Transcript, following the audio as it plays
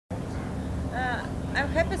I'm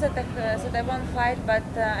happy that I won fight, but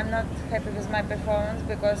I'm not happy with my performance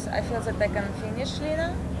because I feel that I can finish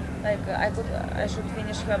Lina. Like I should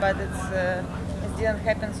finish her, but it didn't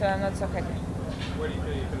happen, so I'm not so happy. Where do you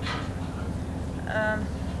feel you could have?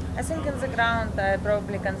 I think in the ground I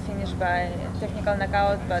probably can finish by technical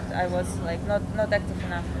knockout, but I was like not active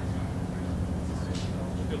enough.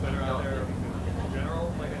 You feel better out there in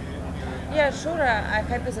general? Like, Yeah, sure. I'm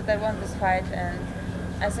happy that I won this fight, and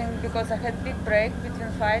I think because I had big break between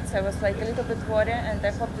fights, I was like a little bit worried, and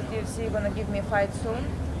I hope that UFC gonna give me a fight soon,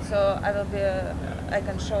 so I will be I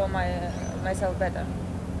can show myself better.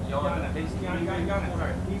 Yana,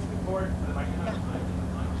 sorry. Please record for the microphone.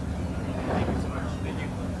 Thank you so much. Thank you.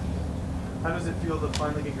 How does it feel to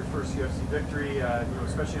finally get your first UFC victory,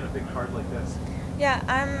 especially on a big card like this? Yeah,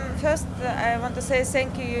 first I want to say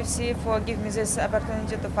thank you UFC for giving me this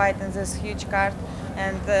opportunity to fight in this huge card,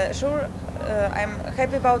 and sure I'm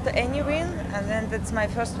happy about any win, and then that's my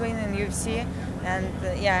first win in UFC, and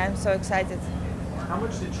yeah, I'm so excited. How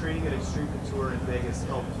much did training at Extreme Couture in Vegas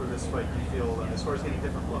help for this fight, you feel, as far as getting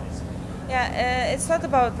different looks? Yeah, it's not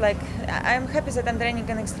about like I'm happy that I'm training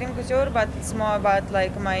in Extreme Couture, but it's more about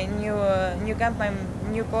like my new camp, my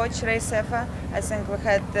new coach Ray Sefa. I think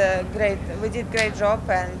we did great job,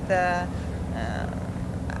 and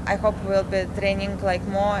I hope we'll be training like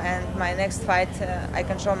more. And my next fight, I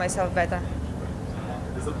can show myself better.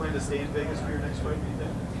 Is the plan to stay in Vegas for your next fight, do you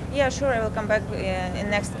think? Yeah, sure, I will come back in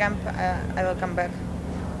next camp. I will come back.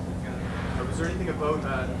 Was there anything about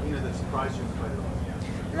Lina that surprised you in the fight at all?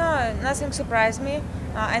 No, nothing surprised me.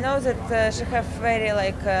 I know that she have very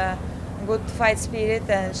good fight spirit,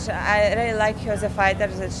 and I really like her as a fighter.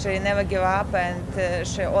 That she never give up, and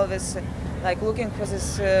she always looking for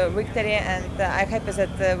this victory. And I'm happy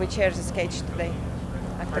that we share this cage today.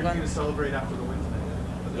 Are you going to celebrate after the win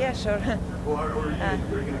tonight? Yeah, sure. Well, are you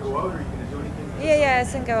going to go out, or are you going to do anything? Yeah, I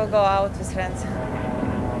think I will go out with friends.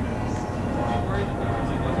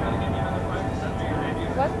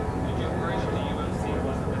 What?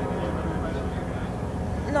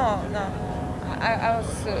 No. I was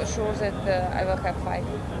sure that I will have fight. How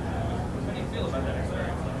do you feel about that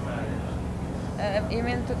experience? You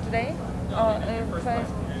mean today? Fight?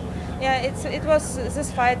 Yeah, it was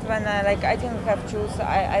this fight when I didn't have choose.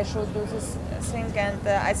 I should do this thing, and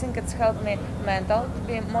I think it's helped me mental to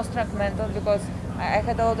be more strong mental because I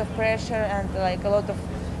had a lot of pressure and a lot of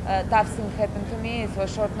tough things happened to me. It was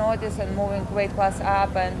short notice and moving weight class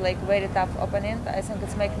up and very tough opponent. I think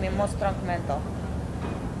it's making me more strong mental.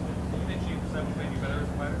 Made you better as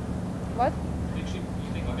a fighter? What? You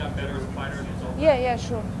think you got better as a fighter as a result? Yeah,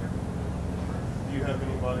 sure. Do you have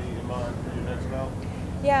anybody in mind for your next bout?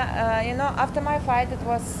 Yeah, after my fight, it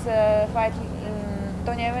was fight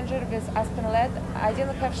Tony Avenger with Aspen Ladd. I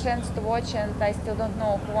didn't have chance to watch, and I still don't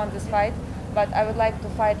know who won this fight, but I would like to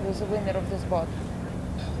fight with the winner of this bout.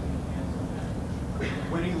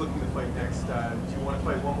 When are you looking to fight next? Do you want to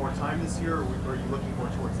fight one more time this year, or are you looking more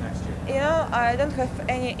towards next year? I don't have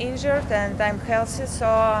any injured, and I'm healthy,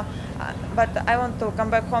 so but I want to come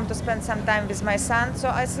back home to spend some time with my son, so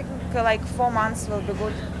I think 4 months will be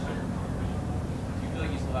good. Do you feel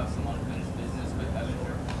like you still have some unfinished business with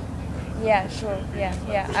Avenger? Yeah, sure.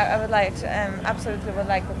 Yeah. I would like to, absolutely would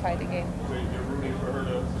like to fight again. So you're rooting for her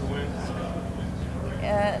to win?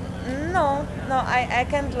 No, I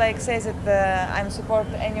can't say that I'm support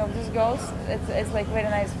any of these girls. It's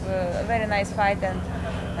very nice fight, and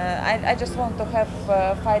I just want to have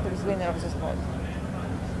fight with winner of this sport.